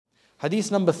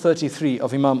Hadith number 33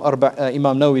 of Imam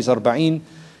Nawawi's Arba'een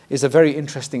is a very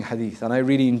interesting hadith, and I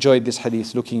really enjoyed this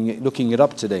hadith looking it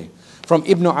up today. From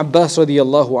Ibn Abbas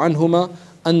radiyallahu anhuma,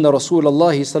 أن رسول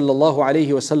الله صلى الله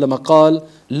عليه وسلم قال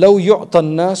لو يعطى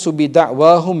الناس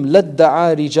بدعواهم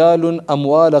لادعى رجال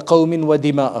أموال قوم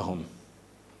ودماءهم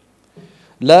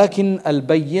لكن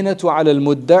البينة على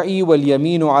المدعي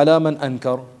واليمين على من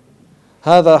أنكر.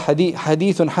 هذا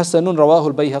حديث حسن رواه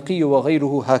البيهقي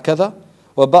وغيره هكذا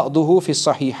وبعضه في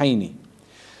الصحيحين.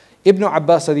 Ibn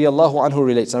Abbas radiyallahu anhu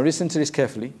relates, now listen to this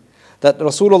carefully, that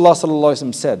Rasulullah sallallahu alaihi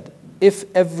wasallam said, if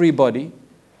everybody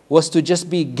was to just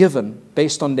be given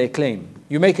based on their claim,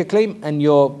 you make a claim and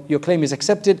your claim is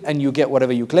accepted and you get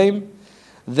whatever you claim,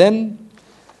 then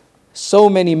so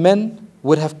many men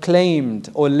would have claimed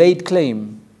or laid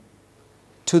claim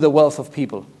to the wealth of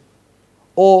people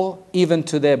or even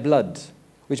to their blood,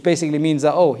 which basically means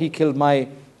that, oh, he killed my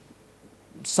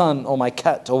son or my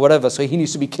cat or whatever, so he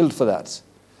needs to be killed for that.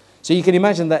 So you can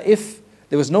imagine that if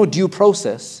there was no due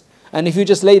process, and if you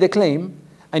just laid a claim,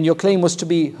 and your claim was to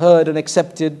be heard and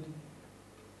accepted,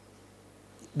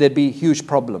 there'd be huge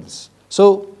problems.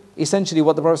 So essentially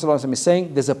what the Prophet ﷺ is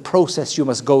saying, there's a process you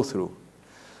must go through.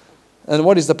 And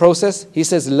what is the process? He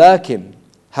says, lakin.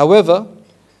 However,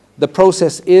 the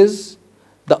process is,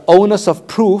 the onus of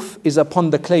proof is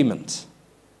upon the claimant.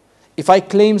 If I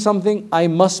claim something, I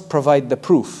must provide the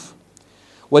proof.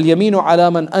 وَالْيَمِينُ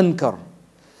عَلَى مَنْ أَنْكَرَ.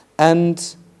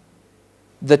 And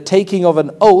the taking of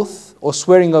an oath or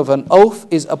swearing of an oath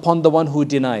is upon the one who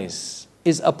denies,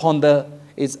 is upon the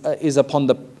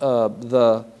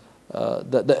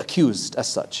accused as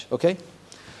such. Okay.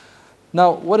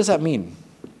 Now, what does that mean?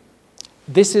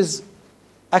 This is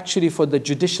actually for the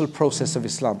judicial process of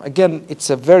Islam. Again,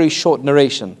 it's a very short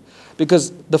narration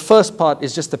because the first part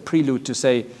is just a prelude to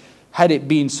say, had it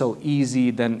been so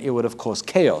easy, then it would have caused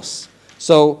chaos.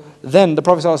 So then the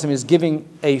Prophet ﷺ is giving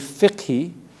a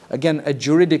fiqhi, again, a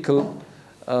juridical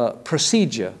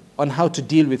procedure on how to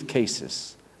deal with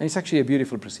cases. And it's actually a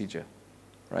beautiful procedure,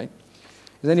 right?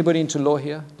 Is anybody into law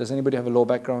here? Does anybody have a law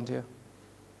background here?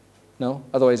 No?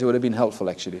 Otherwise it would have been helpful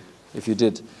actually, if you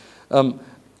did.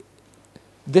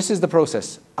 This is the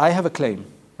process. I have a claim,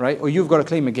 right? Or you've got a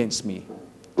claim against me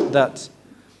that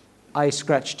I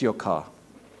scratched your car,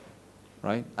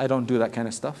 right? I don't do that kind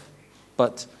of stuff.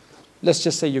 But let's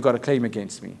just say you got a claim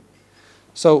against me.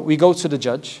 So we go to the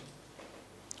judge,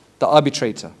 the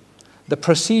arbitrator. The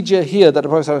procedure here that the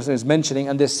Prophet ﷺ is mentioning,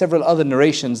 and there's several other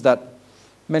narrations that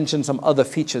mention some other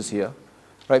features here,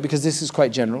 right? Because this is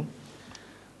quite general.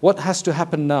 What has to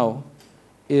happen now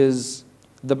is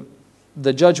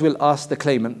the judge will ask the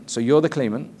claimant, so you're the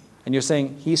claimant, and you're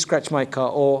saying, he scratched my car,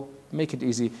 or make it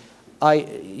easy,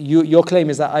 your claim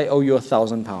is that I owe you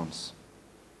 £1,000.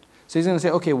 So he's going to say,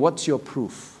 okay, what's your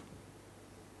proof?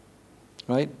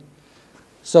 Right?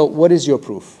 So what is your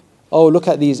proof? Oh, look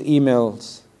at these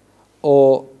emails.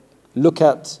 Or look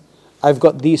at, I've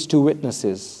got these two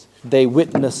witnesses. They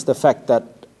witnessed the fact that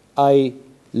I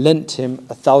lent him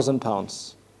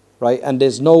 £1,000. Right? And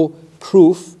there's no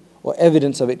proof or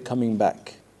evidence of it coming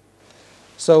back.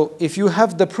 So if you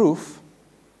have the proof,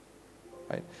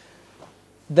 right,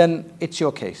 then it's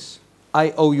your case.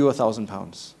 I owe you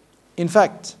 £1,000. In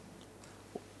fact,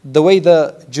 the way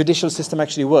the judicial system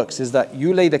actually works is that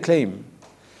you lay the claim.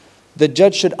 The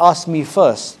judge should ask me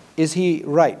first, is he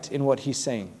right in what he's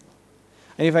saying?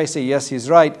 And if I say, yes, he's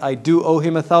right, I do owe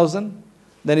him 1,000,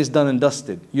 then it's done and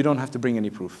dusted. You don't have to bring any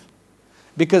proof.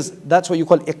 Because that's what you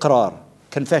call iqrar,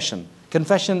 confession.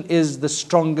 Confession is the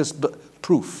strongest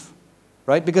proof,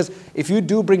 right? Because if you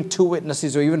do bring 2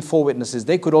 witnesses or even 4 witnesses,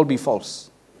 they could all be false.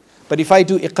 But if I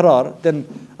do iqrar, then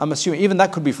I'm assuming even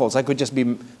that could be false. I could just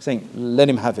be saying, let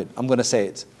him have it. I'm going to say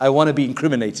it. I want to be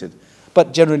incriminated.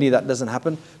 But generally that doesn't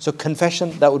happen. So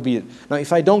confession, that would be it. Now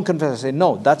if I don't confess, I say,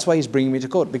 no, that's why he's bringing me to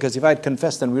court. Because if I had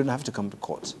confessed, then we wouldn't have to come to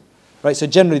court. Right? So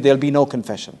generally there'll be no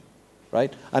confession.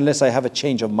 Right? Unless I have a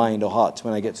change of mind or heart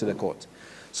when I get to the court.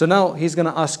 So now he's going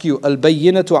to ask you,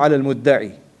 al-bayyinatu ala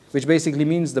al-mudda'i, which basically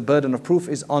means the burden of proof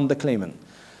is on the claimant.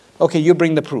 Okay, you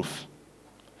bring the proof.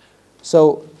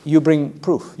 So you bring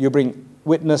proof, you bring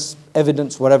witness,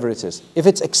 evidence, whatever it is. If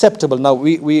it's acceptable, now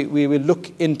we will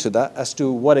look into that as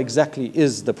to what exactly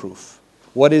is the proof.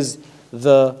 What is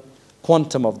the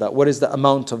quantum of that? What is the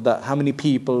amount of that? How many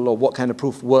people or what kind of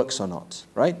proof works or not,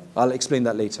 right? I'll explain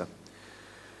that later.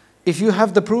 If you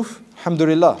have the proof,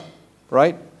 alhamdulillah,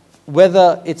 right?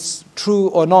 Whether it's true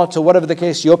or not or whatever the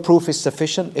case, your proof is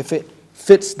sufficient. If it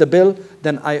fits the bill,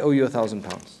 then I owe you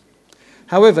 £1,000.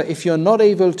 However, if you're not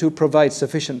able to provide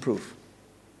sufficient proof,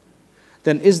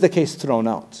 then is the case thrown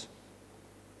out?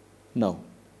 No.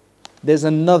 There's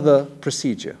another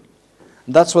procedure.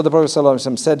 That's what the Prophet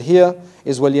ﷺ said here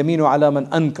is وَالْيَمِينُ عَلَى مَنْ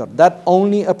أَنْكَرَ. That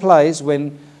only applies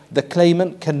when the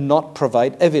claimant cannot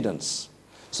provide evidence.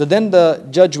 So then the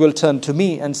judge will turn to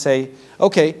me and say,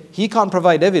 okay, he can't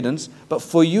provide evidence, but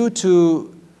for you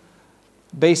to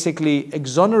basically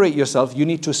exonerate yourself, you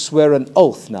need to swear an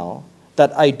oath now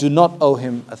that I do not owe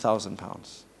him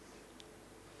 £1,000.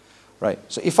 Right.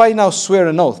 So if I now swear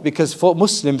an oath, because for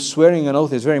Muslims swearing an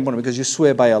oath is very important because you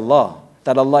swear by Allah,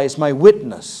 that Allah is my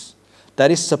witness, that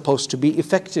is supposed to be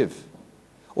effective.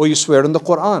 Or you swear in the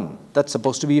Quran, that's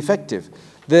supposed to be effective.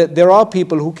 There are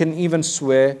people who can even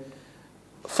swear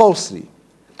falsely,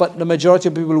 but the majority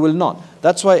of people will not.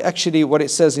 That's why actually what it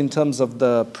says in terms of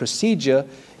the procedure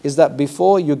is that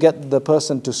before you get the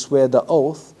person to swear the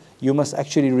oath, you must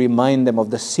actually remind them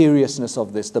of the seriousness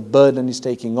of this, the burden he's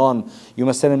taking on. You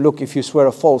must tell him, look, if you swear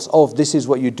a false oath, this is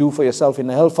what you do for yourself in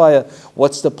the hellfire.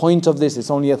 What's the point of this?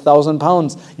 It's only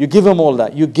 £1,000. You give them all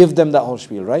that. You give them that whole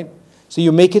spiel, right? So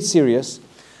you make it serious.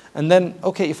 And then,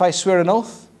 okay, if I swear an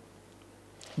oath,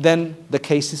 then the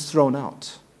case is thrown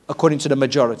out, according to the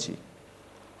majority.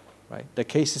 Right? The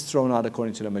case is thrown out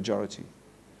according to the majority.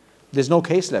 There's no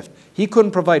case left. He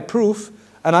couldn't provide proof,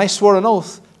 and I swore an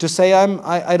oath to say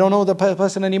I don't owe the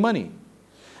person any money.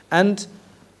 And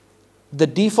the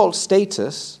default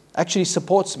status actually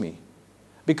supports me.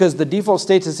 Because the default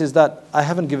status is that I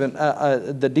haven't given,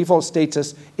 the default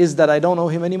status is that I don't owe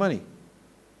him any money.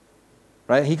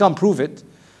 Right? He can't prove it.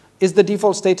 Is the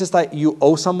default status that you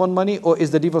owe someone money, or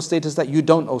is the default status that you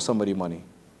don't owe somebody money?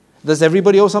 Does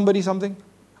everybody owe somebody something?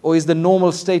 Or is the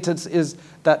normal status is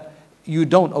that you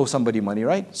don't owe somebody money,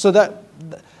 right? So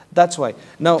that's why.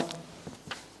 Now,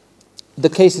 the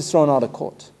case is thrown out of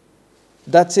court.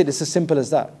 That's it. It's as simple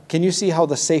as that. Can you see how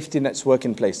the safety nets work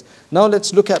in place? Now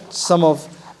let's look at some of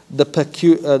the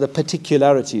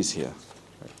particularities here.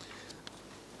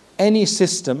 Any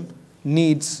system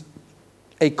needs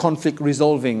a conflict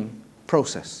resolving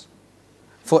process.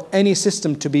 For any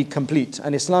system to be complete,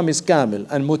 and Islam is kamil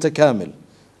and mutakamil,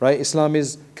 right? Islam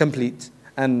is complete,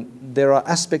 and there are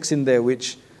aspects in there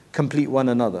which complete one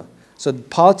another. So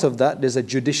part of that, there's a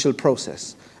judicial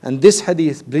process. And this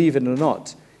hadith, believe it or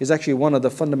not, is actually one of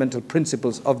the fundamental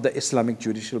principles of the Islamic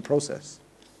judicial process,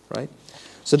 right?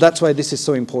 So that's why this is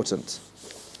so important.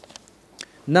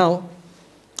 Now,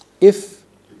 if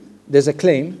there's a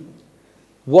claim,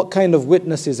 what kind of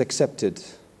witness is accepted?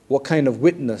 What kind of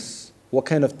witness, what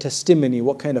kind of testimony,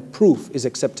 what kind of proof is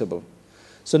acceptable?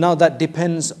 So now that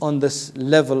depends on this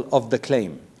level of the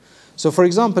claim. So for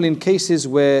example, in cases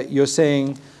where you're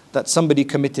saying that somebody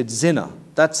committed zina,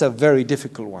 that's a very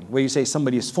difficult one, where you say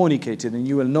somebody is fornicated, and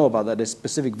you will know about that. There's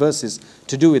specific verses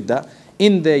to do with that.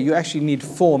 In there, you actually need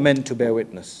 4 men to bear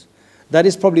witness. That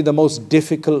is probably the most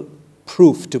difficult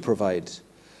proof to provide.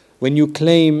 When you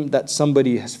claim that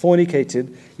somebody has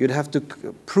fornicated, you'd have to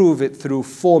prove it through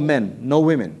 4 men, no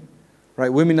women. Right?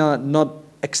 Women are not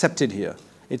accepted here.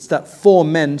 It's that 4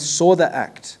 men saw the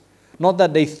act. Not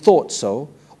that they thought so,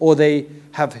 or they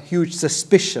have huge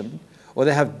suspicion, or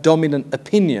they have dominant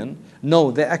opinion.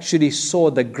 No, they actually saw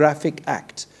the graphic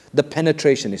act, the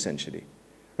penetration essentially.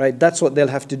 Right? That's what they'll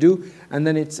have to do. And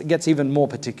then it gets even more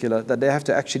particular, that they have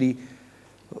to actually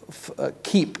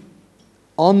keep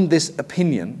on this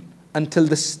opinion until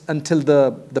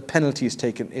the penalty is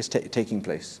taking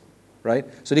place. Right?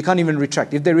 So they can't even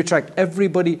retract. If they retract,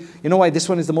 everybody, you know why this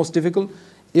one is the most difficult?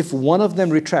 If one of them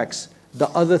retracts, the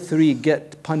other 3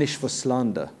 get punished for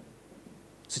slander.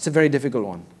 So it's a very difficult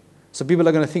one. So people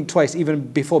are going to think twice even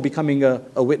before becoming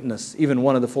a witness, even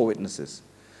one of the 4 witnesses.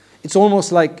 It's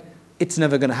almost like it's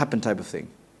never going to happen type of thing.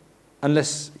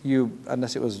 Unless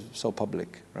it was so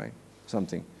public, right?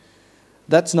 Something.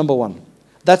 That's number 1.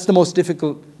 That's the most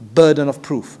difficult burden of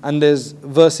proof. And there's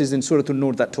verses in Surah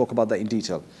An-Nur that talk about that in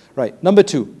detail. Right. Number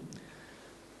 2.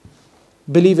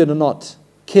 Believe it or not,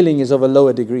 killing is of a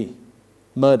lower degree,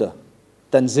 murder,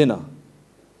 than zina.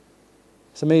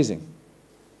 It's amazing.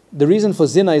 The reason for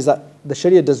zina is that the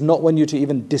Sharia does not want you to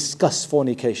even discuss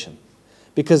fornication.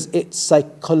 Because it's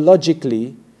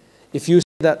psychologically, if you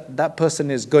see that that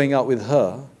person is going out with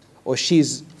her, or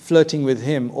she's flirting with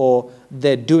him, or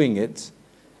they're doing it,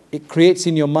 it creates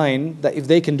in your mind that if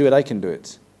they can do it, I can do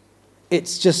it.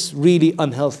 It's just really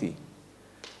unhealthy.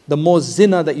 The more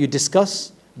zina that you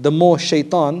discuss, the more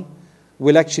shaitan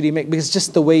will actually make, because it's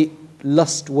just the way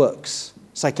lust works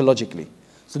psychologically.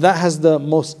 So that has the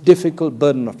most difficult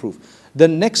burden of proof. The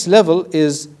next level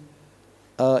is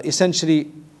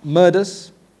essentially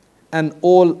murders and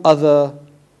all other,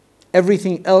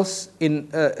 everything else in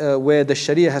where the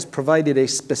Sharia has provided a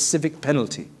specific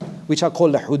penalty, which are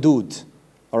called the hudud,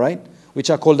 all right? Which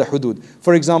are called the hudud.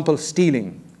 For example,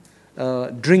 stealing,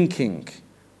 drinking,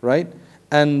 right?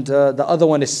 And the other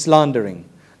one is slandering.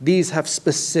 These have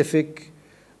specific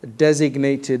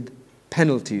designated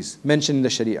penalties mentioned in the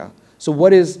Sharia. So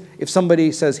what is, if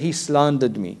somebody says he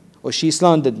slandered me, or she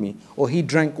slandered me, or he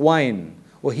drank wine,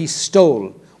 or he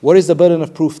stole, what is the burden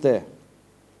of proof there?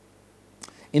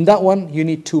 In that one, you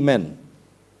need 2 men.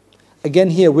 Again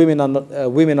here, women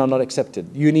are not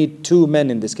accepted. You need 2 men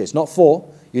in this case, not 4,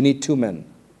 you need 2 men.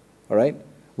 All right?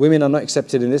 Women are not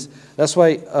accepted in this. That's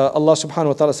why Allah subhanahu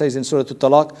wa ta'ala says in Surah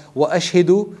Al-Talaq,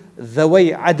 وَأَشْهِدُوا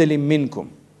ذَوَيْ عَدَلٍ مِّنْكُمْ.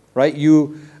 Right?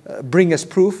 You bring as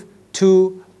proof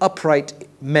 2 upright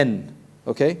men.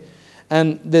 Okay?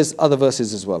 And there's other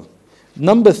verses as well.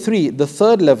 Number 3, the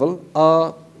third level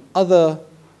are other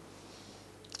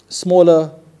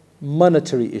smaller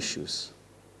monetary issues.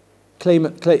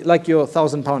 Like your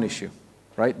 £1,000 issue,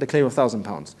 right? The claim of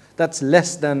 £1,000. That's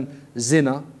less than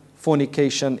zina,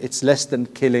 fornication, it's less than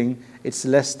killing, it's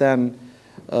less than,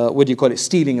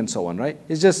 stealing and so on, right?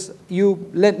 It's just, you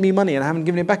lent me money and I haven't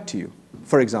given it back to you,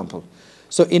 for example.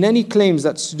 So in any claims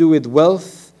that's to do with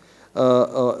wealth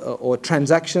or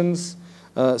transactions,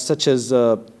 such as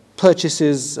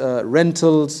purchases,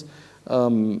 rentals,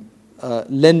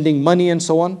 lending money and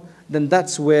so on, then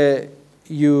that's where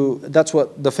that's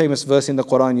what the famous verse in the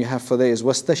Quran you have for there is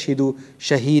وَاسْتَشْهِدُوا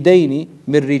شَهِيدَيْنِ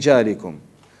مِنْ رِجَالِكُمْ.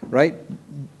 Right?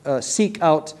 Seek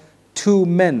out 2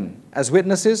 men as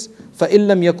witnesses. فَإِن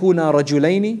لَمْ يَكُونَا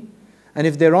رَجُلَيْنِ. And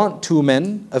if there aren't 2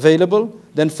 men available,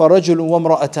 then فَرَجُلٌ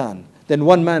وَامْرَأَتَانِ. Then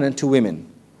 1 man and 2 women.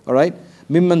 All right?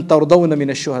 مِمَّنْ تَرْضَوْنَ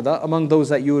مِنَ الشُّهَدَاءِ. Among those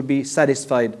that you would be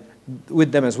satisfied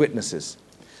with them as witnesses.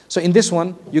 So in this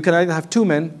one, you can either have 2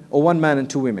 men or 1 man and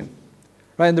 2 women.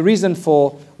 Right? And the reason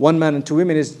for 1 man and 2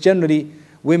 women is generally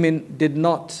women did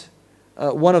not,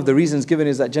 one of the reasons given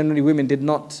is that generally women did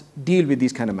not deal with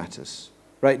these kind of matters.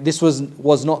 Right? This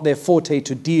was not their forte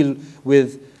to deal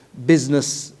with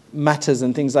business matters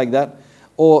and things like that.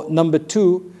 Or number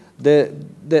 2,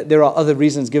 there are other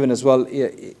reasons given as well,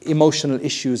 emotional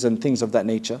issues and things of that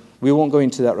nature. We won't go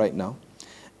into that right now.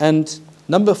 And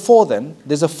number 4 then,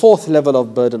 there's a 4th level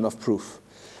of burden of proof,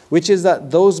 which is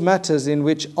that those matters in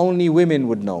which only women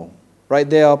would know, right?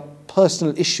 They are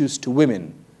personal issues to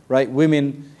women, right?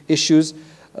 Women issues,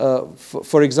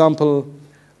 for example,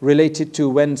 related to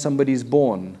when somebody is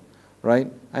born, right?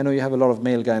 I know you have a lot of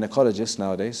male gynecologists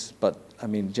nowadays, but I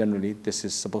mean, generally, this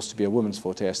is supposed to be a woman's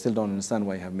forte. I still don't understand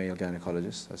why you have male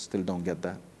gynecologists. I still don't get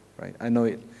that, right? I know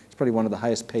it's probably one of the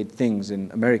highest paid things in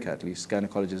America, at least.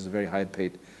 Gynecology is a very high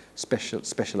paid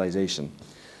specialization.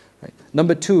 Right.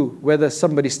 Number 2, whether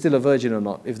somebody's still a virgin or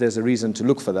not, if there's a reason to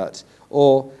look for that,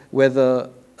 or whether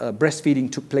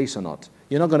breastfeeding took place or not.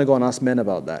 You're not going to go and ask men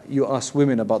about that. You ask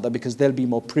women about that because they'll be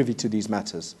more privy to these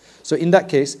matters. So in that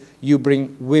case, you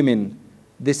bring women.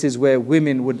 This is where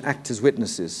women would act as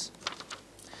witnesses.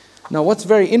 Now what's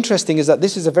very interesting is that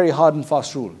this is a very hard and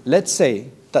fast rule. Let's say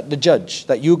that the judge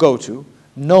that you go to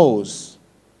knows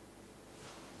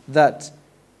that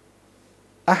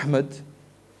Ahmed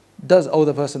does owe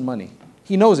the person money.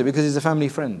 He knows it because he's a family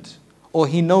friend. Or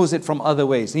he knows it from other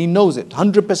ways. He knows it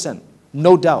 100%,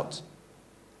 no doubt.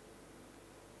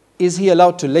 Is he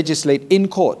allowed to legislate in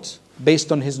court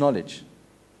based on his knowledge?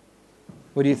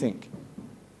 What do you think?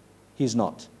 He's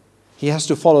not. He has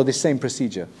to follow the same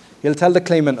procedure. He'll tell the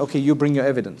claimant, okay, you bring your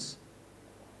evidence.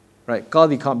 Right?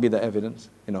 Qadi can't be the evidence,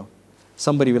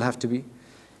 Somebody will have to be.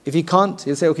 If he can't,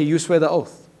 he'll say, okay, you swear the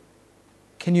oath.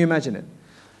 Can you imagine it?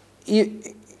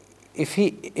 If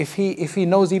he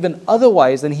knows even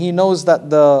otherwise, then he knows that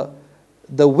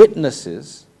the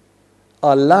witnesses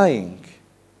are lying,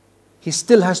 he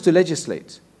still has to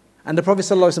legislate. And the Prophet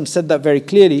ﷺ said that very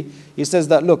clearly. He says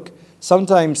that, look,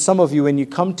 sometimes some of you, when you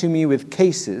come to me with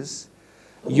cases,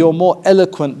 you're more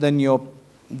eloquent than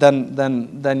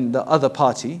the other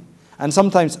party. And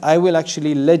sometimes I will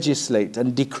actually legislate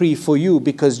and decree for you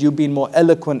because you've been more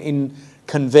eloquent in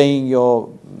conveying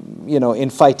your,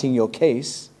 in fighting your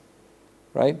case.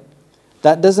 Right?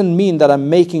 That doesn't mean that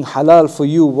I'm making halal for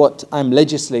you what I'm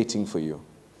legislating for you.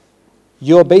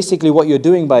 What you're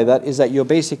doing by that is that you're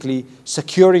basically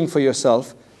securing for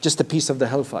yourself just a piece of the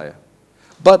hellfire.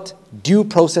 But due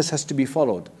process has to be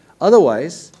followed.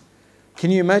 Otherwise, can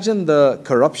you imagine the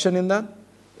corruption in that?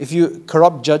 If you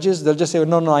corrupt judges, they'll just say,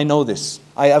 no, I know this.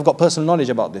 I've got personal knowledge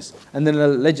about this. And then they'll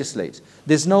legislate.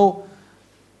 There's no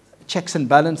checks and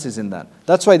balances in that.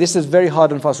 That's why this is very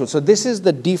hard and fast rule. So this is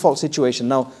the default situation.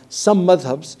 Now, some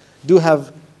madhabs do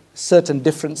have certain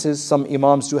differences. Some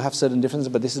imams do have certain differences,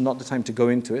 but this is not the time to go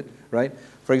into it, right?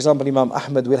 For example, Imam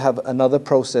Ahmad will have another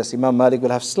process. Imam Malik will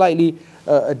have slightly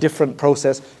a different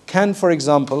process. For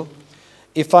example,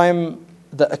 if I'm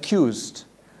the accused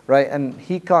right? And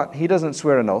he doesn't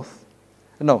swear an oath.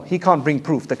 No, he can't bring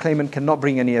proof. The claimant cannot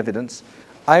bring any evidence.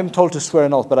 I'm told to swear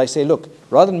an oath, but I say, look,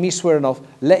 rather than me swear an oath,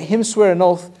 let him swear an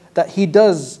oath that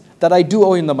that I do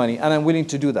owe him the money, and I'm willing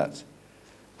to do that.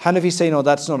 Hanafis say, no,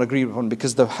 that's not agreed upon,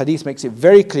 because the hadith makes it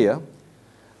very clear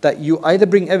that you either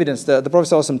bring evidence. The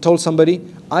Prophet ﷺ told somebody,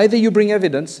 either you bring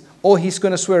evidence or he's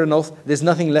going to swear an oath. There's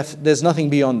nothing left, there's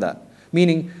nothing beyond that.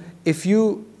 Meaning, if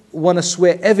you want to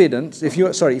swear evidence, if you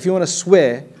want to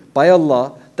swear by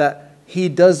Allah that he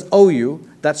does owe you,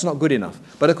 that's not good enough.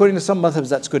 But according to some madhabs,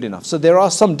 that's good enough. So there are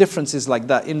some differences like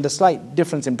that, in the slight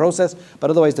difference in process,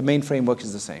 but otherwise the main framework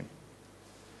is the same.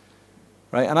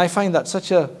 Right? And I find that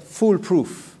such a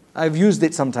foolproof. I've used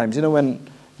it sometimes, when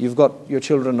you've got your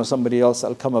children or somebody else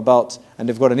that'll come about and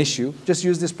they've got an issue, just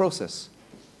use this process.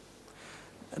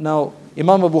 Now,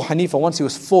 Imam Abu Hanifa, once he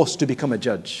was forced to become a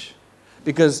judge,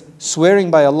 because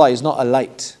swearing by Allah is not a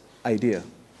light idea.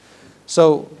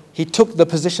 So he took the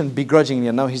position begrudgingly,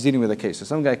 and now he's dealing with a case. So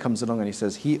some guy comes along and he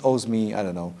says, he owes me, I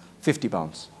don't know, 50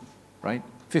 pounds, right?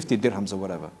 50 dirhams or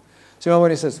whatever. So Imam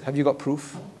Nawawi says, have you got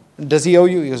proof? Does he owe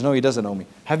you? He goes, no, he doesn't owe me.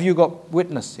 Have you got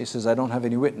witness? He says, I don't have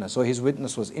any witness. So his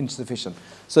witness was insufficient.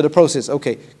 So the process,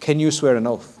 okay, can you swear an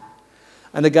oath?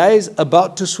 And the guy is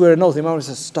about to swear an oath. Imam Nawawi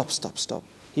says, stop.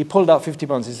 He pulled out 50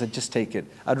 pounds. He said, just take it.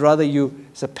 I'd rather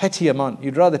it's a petty amount.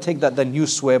 You'd rather take that than you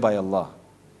swear by Allah.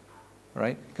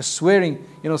 Right? Because swearing,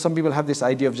 some people have this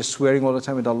idea of just swearing all the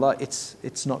time with Allah.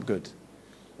 It's not good.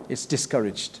 It's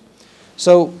discouraged.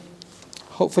 So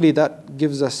hopefully that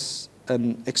gives us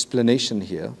an explanation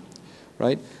here.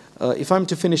 Right? If I'm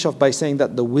to finish off by saying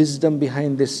that the wisdom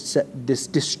behind this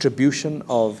distribution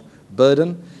of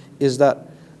burden is that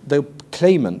the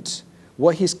claimant,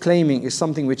 what he's claiming is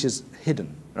something which is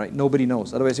hidden. Right? Nobody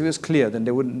knows. Otherwise, if it was clear, then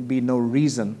there wouldn't be no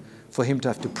reason for him to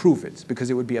have to prove it, because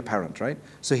it would be apparent, right?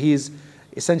 So he is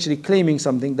essentially claiming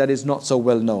something that is not so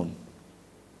well known.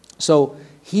 So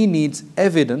he needs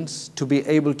evidence to be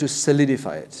able to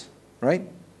solidify it, right?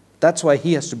 That's why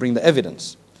he has to bring the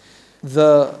evidence.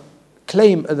 The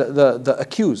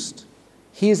accused,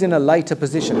 he is in a lighter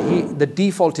position. The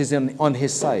default is on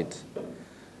his side.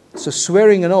 So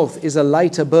swearing an oath is a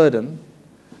lighter burden,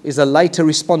 is a lighter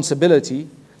responsibility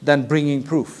than bringing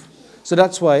proof. So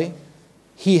that's why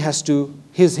he has to,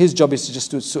 his job is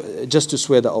just to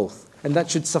swear the oath. And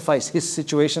that should suffice his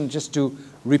situation, just to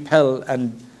repel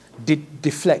and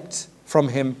deflect from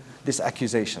him this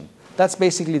accusation. That's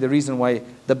basically the reason why,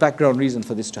 the background reason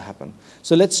for this to happen.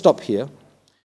 So let's stop here.